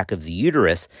in the back of the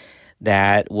uterus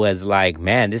that was like,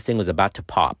 man, this thing was about to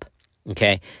pop.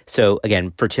 Okay, so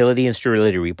again, Fertility and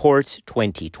Sterility Reports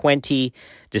 2020,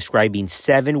 describing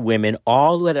 7 women,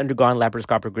 all who had undergone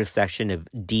laparoscopic resection of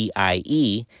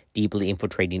DIE, deeply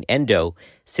infiltrating endo.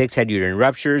 6 had uterine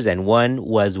ruptures, and one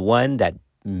was one that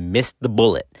missed the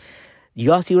bullet.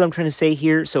 You all see what I'm trying to say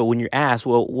here? So when you're asked,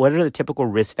 well, what are the typical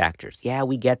risk factors? Yeah,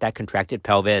 we get that contracted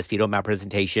pelvis, fetal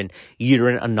malpresentation,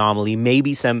 uterine anomaly,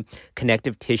 maybe some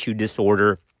connective tissue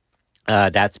disorder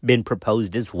that's been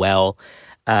proposed as well.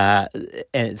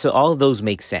 And so all of those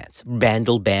make sense.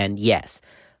 Bandle band, yes.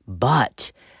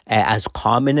 But as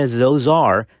common as those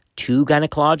are, 2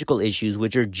 gynecological issues,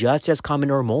 which are just as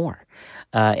common or more,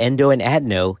 endo and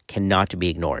adeno, cannot be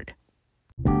ignored.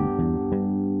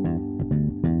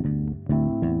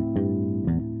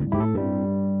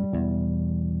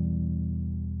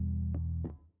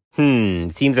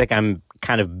 Seems like I'm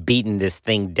kind of beating this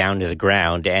thing down to the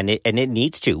ground, and it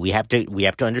needs to. We have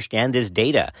to understand this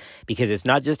data because it's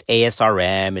not just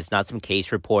ASRM, it's not some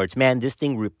case reports. Man, this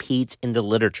thing repeats in the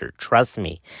literature. Trust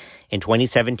me. In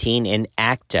 2017, in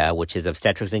ACTA, which is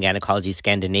Obstetrics and Gynecology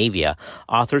Scandinavia,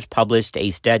 authors published a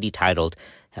study titled,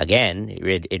 again,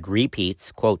 it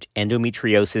repeats, quote,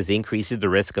 endometriosis increases the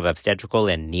risk of obstetrical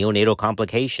and neonatal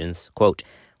complications, quote.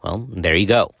 Well, there you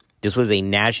go. This was a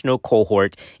national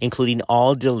cohort, including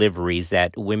all deliveries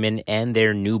that women and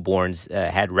their newborns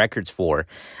had records for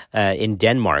in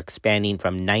Denmark, spanning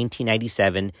from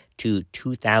 1997 to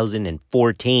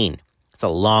 2014. It's a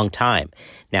long time.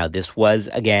 Now, this was,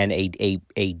 again, a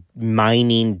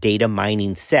data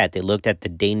mining set. They looked at the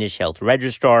Danish Health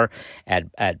Registrar,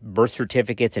 at birth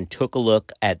certificates, and took a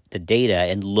look at the data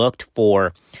and looked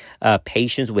for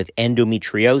patients with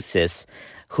endometriosis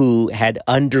who had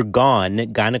undergone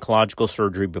gynecological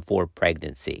surgery before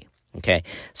pregnancy. Okay,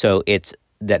 so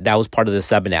that was part of the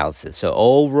sub-analysis. So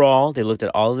overall, they looked at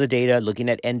all of the data, looking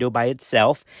at endo by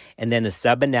itself, and then a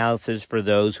sub-analysis for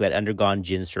those who had undergone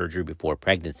gyn surgery before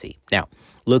pregnancy. Now,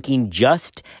 looking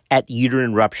just at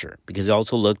uterine rupture, because it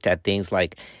also looked at things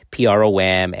like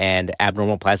PROM and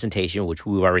abnormal placentation, which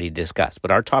we've already discussed.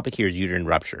 But our topic here is uterine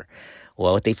rupture.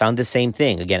 Well, they found the same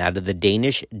thing. Again, out of the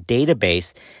Danish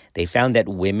database, they found that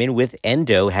women with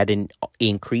endo had an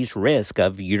increased risk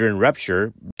of uterine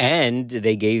rupture, and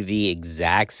they gave the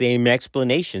exact same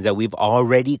explanations that we've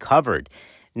already covered.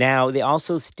 Now, they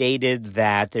also stated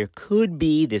that there could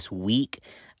be this weak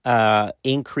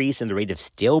increase in the rate of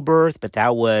stillbirth, but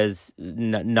that was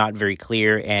not very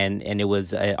clear, and it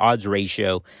was an odds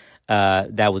ratio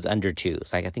that was under 2.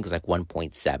 I think it was like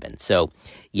 1.7. So,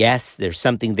 yes, there's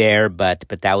something there, but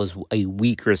that was a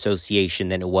weaker association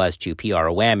than it was to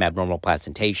PROM, abnormal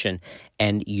placentation,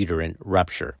 and uterine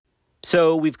rupture.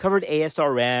 So we've covered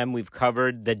ASRM, we've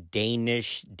covered the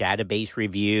Danish database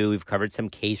review, we've covered some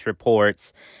case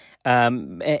reports,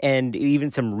 and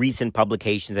even some recent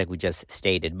publications like we just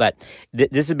stated. But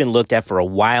this has been looked at for a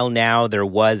while now. There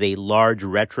was a large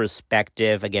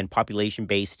retrospective, again,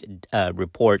 population-based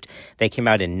report that came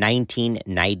out in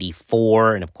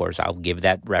 1994. And, of course, I'll give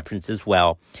that reference as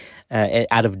well,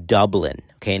 out of Dublin.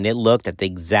 Okay, and it looked at the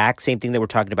exact same thing that we're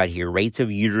talking about here, rates of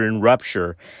uterine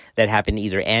rupture that happen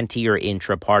either ante or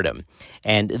intrapartum.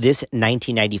 And this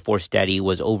 1994 study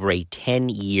was over a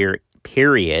 10-year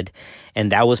period,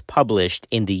 and that was published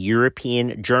in the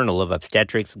European Journal of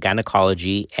Obstetrics,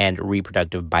 Gynecology, and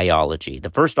Reproductive Biology. The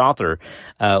first author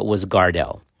was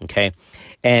Gardell, okay?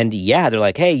 And yeah, they're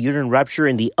like, hey, uterine rupture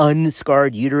in the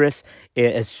unscarred uterus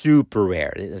is super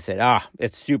rare. They said,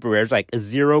 it's super rare. It's like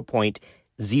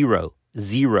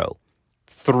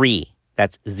 0.003.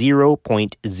 That's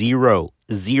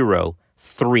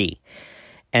 0.003.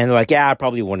 And they're like, I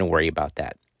probably wouldn't worry about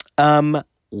that.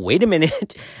 Wait a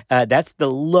minute. That's the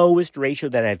lowest ratio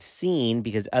that I've seen,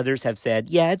 because others have said,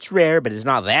 yeah, it's rare, but it's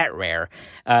not that rare.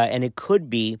 And it could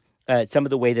be some of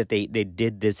the way that they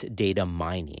did this data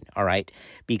mining, all right?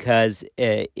 Because,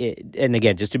 and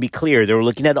again, just to be clear, they were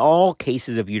looking at all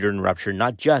cases of uterine rupture,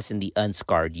 not just in the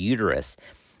unscarred uterus.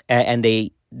 And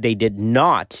they did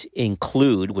not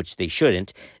include, which they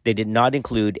shouldn't, they did not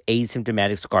include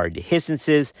asymptomatic scar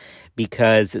dehiscences,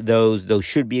 because those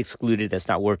should be excluded. That's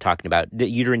not what we're talking about. The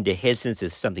uterine dehiscence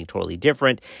is something totally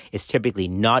different. It's typically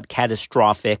not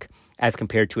catastrophic as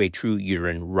compared to a true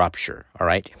uterine rupture, all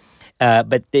right?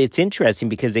 But it's interesting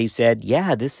because they said,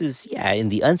 this is in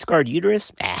the unscarred uterus,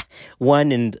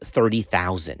 1 in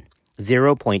 30,000,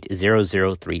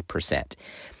 0.003%.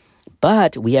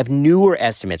 But we have newer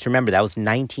estimates. Remember, that was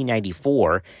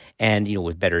 1994, and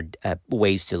with better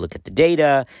ways to look at the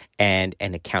data and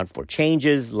account for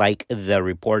changes, like the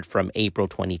report from April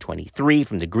 2023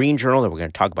 from the Green Journal that we're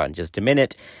going to talk about in just a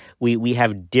minute. We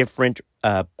have different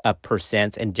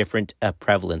percents and different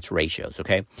prevalence ratios,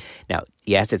 okay? Now,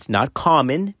 yes, it's not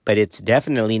common, but it's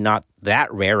definitely not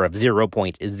that rare of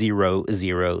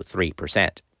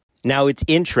 0.003%. Now, it's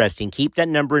interesting. Keep that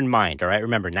number in mind, all right?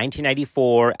 Remember,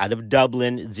 1994, out of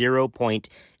Dublin,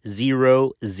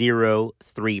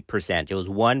 0.003%. It was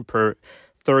 1 per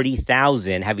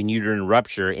 30,000 having uterine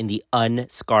rupture in the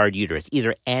unscarred uterus,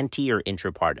 either ante or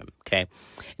intrapartum, okay?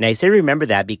 And I say remember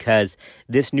that because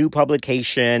this new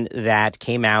publication that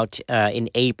came out in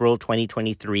April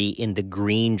 2023 in the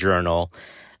Green Journal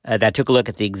that took a look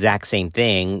at the exact same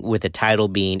thing, with the title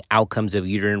being Outcomes of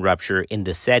Uterine Rupture in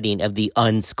the Setting of the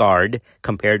Unscarred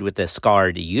compared with the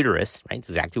Scarred Uterus, right? That's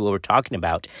exactly what we're talking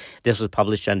about. This was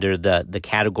published under the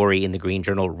category in the Green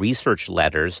Journal Research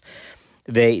Letters.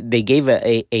 They gave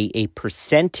a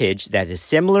percentage that is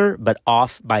similar but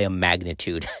off by a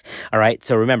magnitude. All right.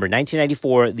 So remember,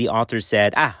 1994, the authors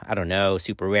said, I don't know,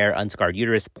 super rare, unscarred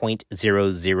uterus,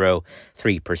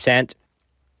 0.003%.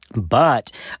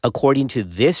 But according to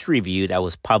this review that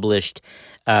was published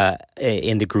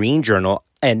in the Green Journal,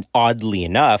 and oddly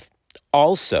enough,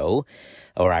 also,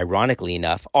 or ironically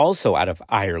enough, also out of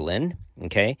Ireland,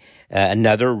 okay?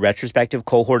 Another retrospective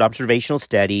cohort observational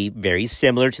study, very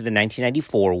similar to the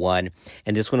 1994 one,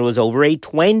 and this one was over a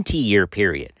 20-year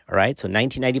period, all right? So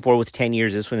 1994 was 10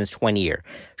 years, this one is 20 year.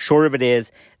 Short of it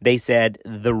is, they said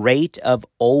the rate of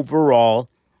overall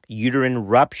uterine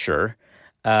rupture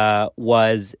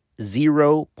was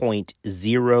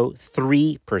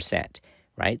 0.03%,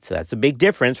 right? So that's a big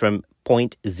difference from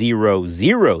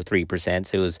 0.003%.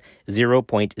 So it was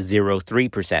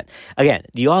 0.03%. Again,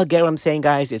 do you all get what I'm saying,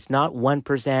 guys? It's not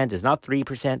 1%. It's not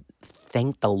 3%.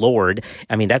 Thank the Lord.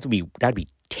 I mean, that'd be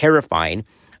terrifying,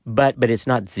 but it's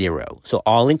not zero. So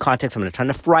all in context, I'm not trying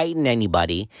to frighten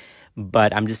anybody,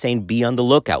 but I'm just saying be on the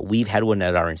lookout. We've had one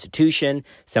at our institution.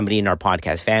 Somebody in our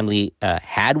podcast family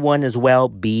had one as well.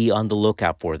 Be on the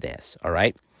lookout for this, all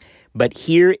right? But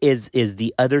here is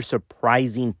the other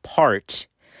surprising part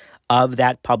of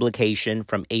that publication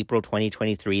from April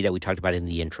 2023 that we talked about in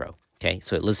the intro. Okay,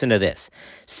 so listen to this.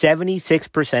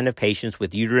 76% of patients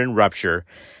with uterine rupture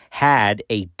had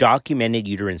a documented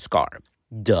uterine scar.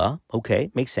 Duh.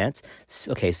 Okay, makes sense.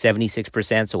 Okay,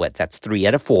 76%. So what? That's 3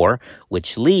 out of 4,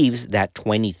 which leaves that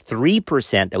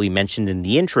 23% that we mentioned in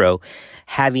the intro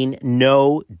having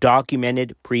no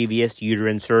documented previous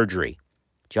uterine surgery.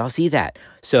 Did y'all see that?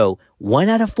 So 1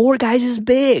 out of 4, guys, is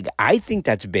big. I think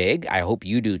that's big. I hope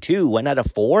you do too. 1 out of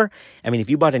 4. I mean, if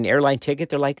you bought an airline ticket,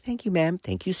 they're like, thank you, ma'am.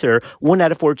 Thank you, sir. 1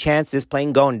 out of 4 chance this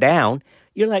plane going down.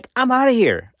 You're like, I'm out of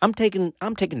here. I'm taking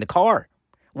the car.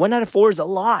 1 out of 4 is a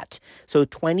lot. So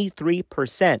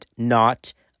 23%,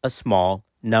 not a small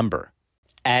number.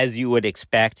 As you would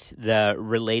expect, the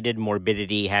related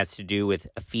morbidity has to do with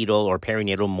fetal or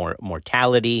perinatal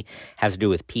mortality, has to do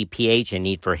with PPH and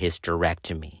need for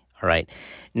hysterectomy. All right.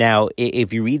 Now,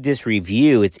 if you read this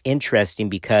review, it's interesting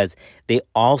because they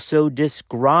also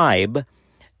describe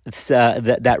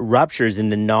that ruptures in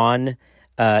the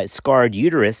non-scarred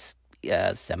uterus,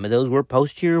 some of those were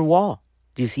posterior wall.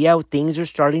 Do you see how things are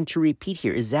starting to repeat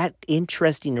here? Is that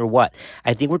interesting or what?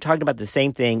 I think we're talking about the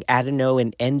same thing, adeno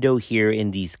and endo here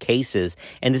in these cases,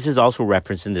 and this is also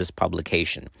referenced in this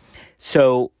publication.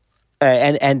 So,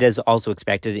 and as also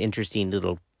expected, an interesting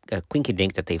little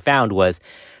quinkydink that they found was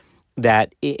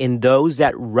that in those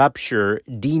that rupture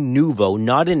de novo,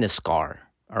 not in a scar,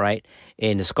 all right,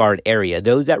 in a scarred area,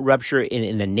 those that rupture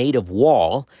in the native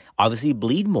wall obviously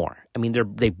bleed more. I mean,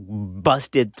 they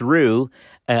busted through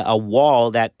a wall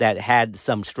that had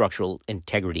some structural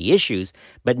integrity issues,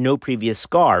 but no previous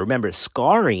scar. Remember,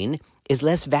 scarring is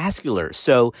less vascular.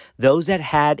 So those that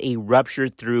had a rupture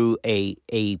through a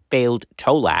failed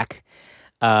TOLAC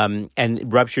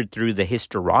and ruptured through the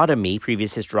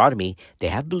previous hysterotomy, they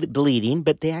have bleeding,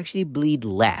 but they actually bleed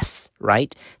less,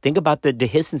 right? Think about the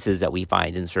dehiscences that we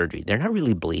find in surgery. They're not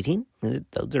really bleeding.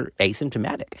 Those are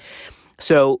asymptomatic.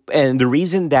 So, and the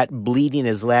reason that bleeding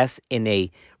is less in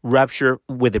a rupture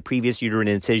with a previous uterine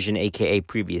incision, aka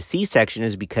previous C-section,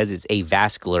 is because it's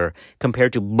avascular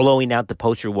compared to blowing out the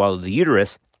posterior wall of the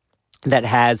uterus that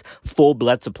has full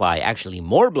blood supply, actually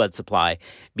more blood supply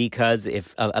because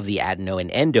of the adeno and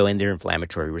endo and their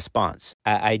inflammatory response.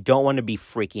 I don't want to be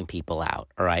freaking people out,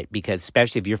 all right? Because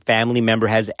especially if your family member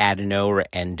has adeno or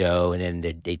endo and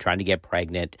then they're trying to get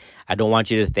pregnant, I don't want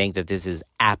you to think that this is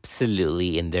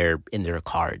absolutely in their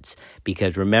cards.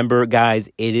 Because remember,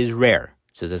 guys, it is rare.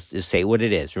 So let's just say what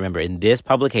it is. Remember, in this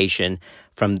publication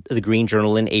from the Green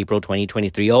Journal in April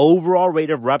 2023, overall rate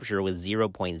of rupture was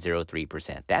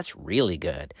 0.03%. That's really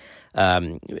good.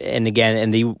 And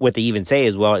again, what they even say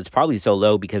is, well, it's probably so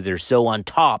low because they're so on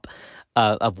top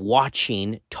of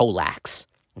watching TOLACs,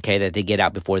 okay, that they get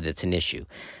out before that's an issue.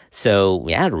 So,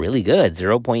 yeah, really good,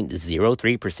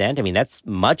 0.03%. I mean, that's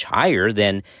much higher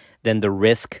than the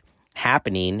risk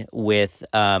happening with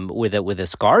a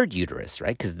scarred uterus,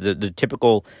 right? Because the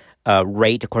typical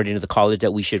rate, according to the college,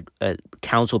 that we should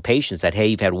counsel patients that, hey,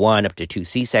 you've had 1 up to 2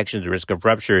 C-sections, the risk of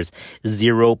rupture is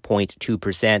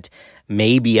 0.2%,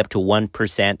 maybe up to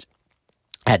 1%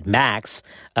 at max,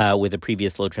 with a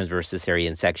previous low-transverse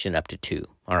cesarean section up to 2,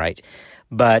 all right?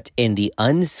 But in the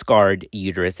unscarred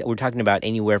uterus, we're talking about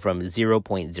anywhere from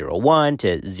 0.01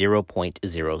 to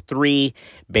 0.03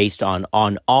 based on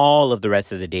all of the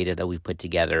rest of the data that we put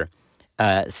together.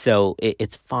 So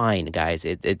it's fine, guys.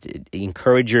 It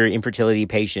encourage your infertility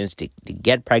patients to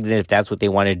get pregnant if that's what they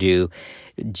want to do.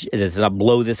 Let's not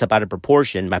blow this up out of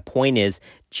proportion. My point is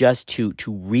just to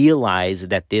realize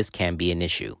that this can be an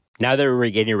issue. Now that we're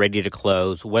getting ready to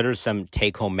close, what are some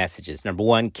take-home messages? Number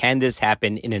 1, can this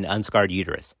happen in an unscarred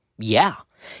uterus? Yeah.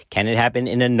 Can it happen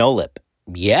in a no-lip?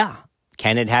 Yeah.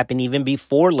 Can it happen even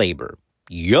before labor?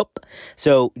 Yup.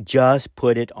 So just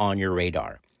put it on your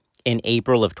radar. in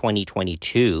April of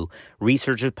 2022,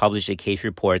 researchers published a case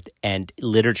report and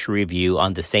literature review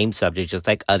on the same subject, just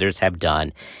like others have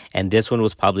done. And this one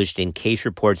was published in Case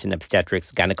Reports in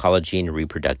Obstetrics, Gynecology, and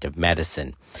Reproductive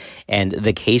Medicine. And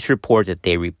the case report that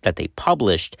they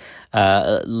published,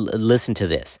 listen to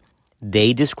this.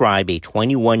 They describe a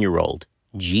 21-year-old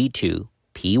G2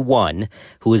 P1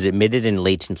 who was admitted in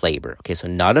latent labor. Okay, so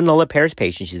not a nulliparous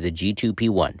patient. She's a G2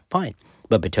 P1. Fine.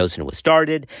 But Pitocin was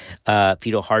started.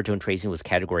 Fetal heart tone tracing was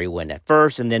category 1 at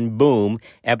first. And then, boom,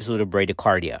 episode of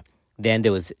bradycardia. Then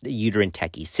there was uterine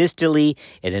tachysystole.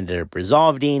 It ended up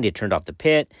resolving. They turned off the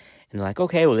pit. And they're like,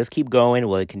 okay, well, let's keep going.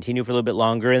 Will it continue for a little bit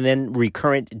longer? And then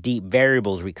recurrent deep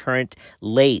variables, recurrent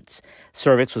lates.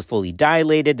 Cervix was fully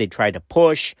dilated. They tried to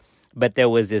push. But there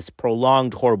was this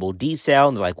prolonged horrible decel.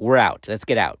 And they're like, we're out. Let's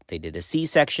get out. They did a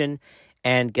C-section.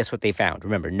 And guess what they found?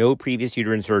 Remember, no previous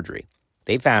uterine surgery.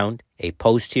 They found a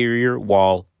posterior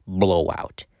wall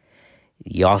blowout.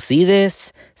 Y'all see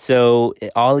this? So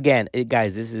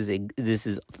guys, this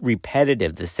is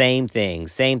repetitive. The same thing.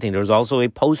 There was also a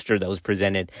poster that was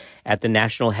presented at the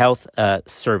National Health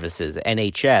Services,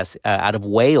 NHS, out of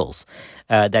Wales,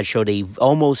 that showed a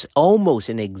almost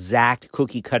an exact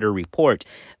cookie cutter report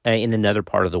in another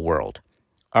part of the world.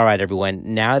 All right, everyone.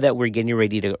 Now that we're getting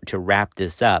ready to wrap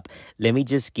this up, let me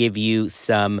just give you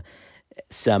some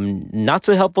not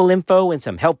so helpful info and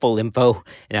some helpful info,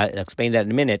 and I'll explain that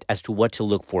in a minute as to what to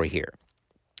look for here.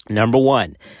 Number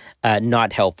one,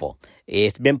 not helpful.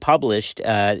 It's been published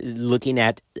looking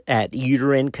at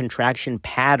uterine contraction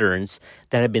patterns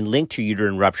that have been linked to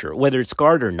uterine rupture, whether it's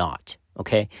scarred or not,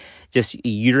 okay? Just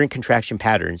uterine contraction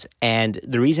patterns. And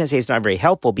the reason I say it's not very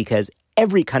helpful because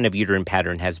every kind of uterine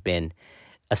pattern has been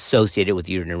associated with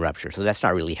uterine rupture. So that's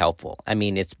not really helpful. I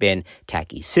mean, it's been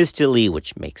tachysystole,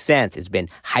 which makes sense. It's been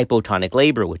hypotonic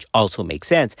labor, which also makes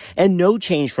sense. And no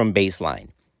change from baseline.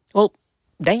 Well,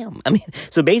 damn. I mean,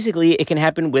 so basically it can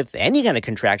happen with any kind of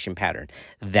contraction pattern.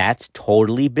 That's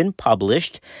totally been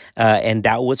published. And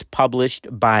that was published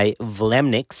by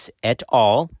Vlemniks et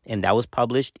al. And that was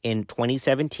published in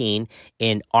 2017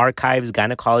 in Archives,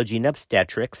 Gynecology, and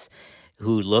Obstetrics,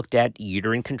 who looked at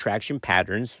uterine contraction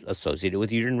patterns associated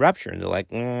with uterine rupture. And they're like,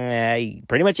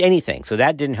 pretty much anything. So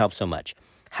that didn't help so much.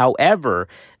 However,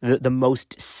 the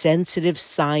most sensitive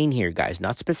sign here, guys,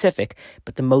 not specific,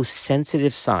 but the most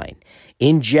sensitive sign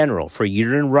in general for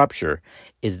uterine rupture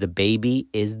is the baby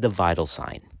is the vital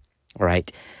sign. All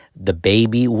right? The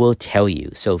baby will tell you.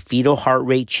 So fetal heart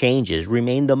rate changes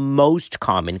remain the most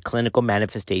common clinical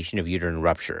manifestation of uterine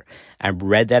rupture. I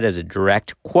read that as a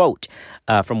direct quote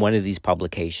from one of these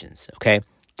publications, okay?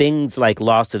 Things like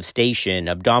loss of station,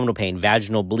 abdominal pain,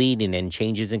 vaginal bleeding, and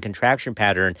changes in contraction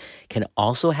pattern can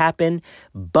also happen,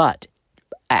 but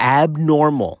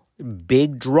abnormal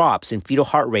big drops in fetal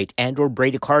heart rate and or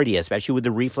bradycardia, especially with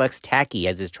the reflex tachy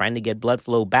as it's trying to get blood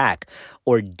flow back,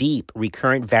 or deep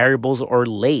recurrent variables or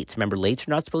lates. Remember, lates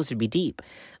are not supposed to be deep.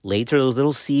 Lates are those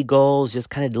little seagulls, just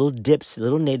kind of little dips,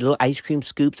 little ice cream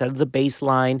scoops out of the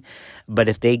baseline. But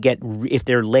if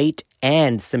they're late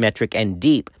and symmetric and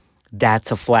deep,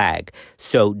 that's a flag.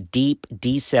 So deep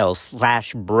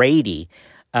decel / Brady,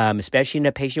 especially in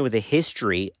a patient with a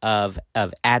history of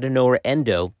adeno or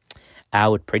endo, I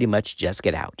would pretty much just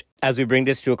get out. As we bring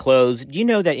this to a close, do you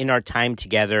know that in our time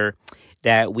together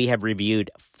that we have reviewed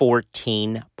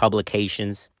 14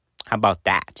 publications? How about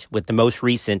that? With the most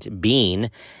recent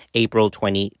being April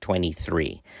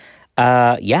 2023.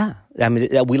 Yeah, I mean,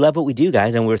 we love what we do,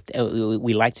 guys, and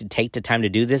we like to take the time to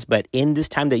do this. But in this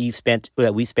time that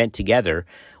we spent together,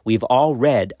 we've all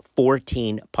read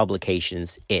 14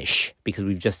 publications-ish because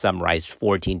we've just summarized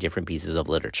 14 different pieces of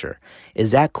literature.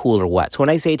 Is that cool or what? So when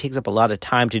I say it takes up a lot of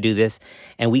time to do this,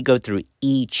 and we go through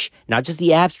each, not just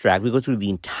the abstract, we go through the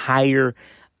entire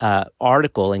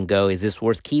article and go, is this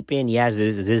worth keeping? Yeah,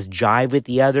 does this jive with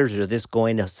the others, or is this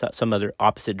going to some other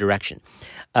opposite direction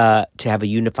to have a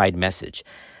unified message?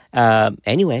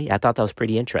 Anyway, I thought that was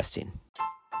pretty interesting.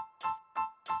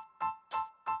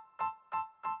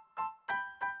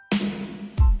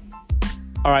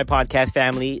 All right, podcast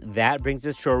family, that brings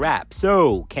us to a wrap.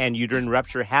 So, can uterine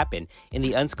rupture happen in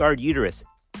the unscarred uterus?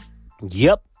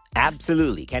 Yep,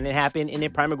 absolutely. Can it happen in a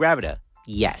prima gravida?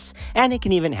 Yes. And it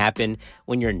can even happen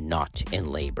when you're not in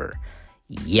labor.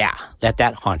 Yeah, let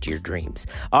that haunt your dreams.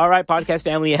 All right, podcast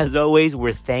family, as always,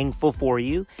 we're thankful for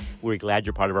you. We're glad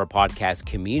you're part of our podcast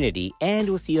community, and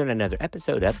we'll see you on another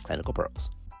episode of Clinical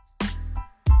Pearls.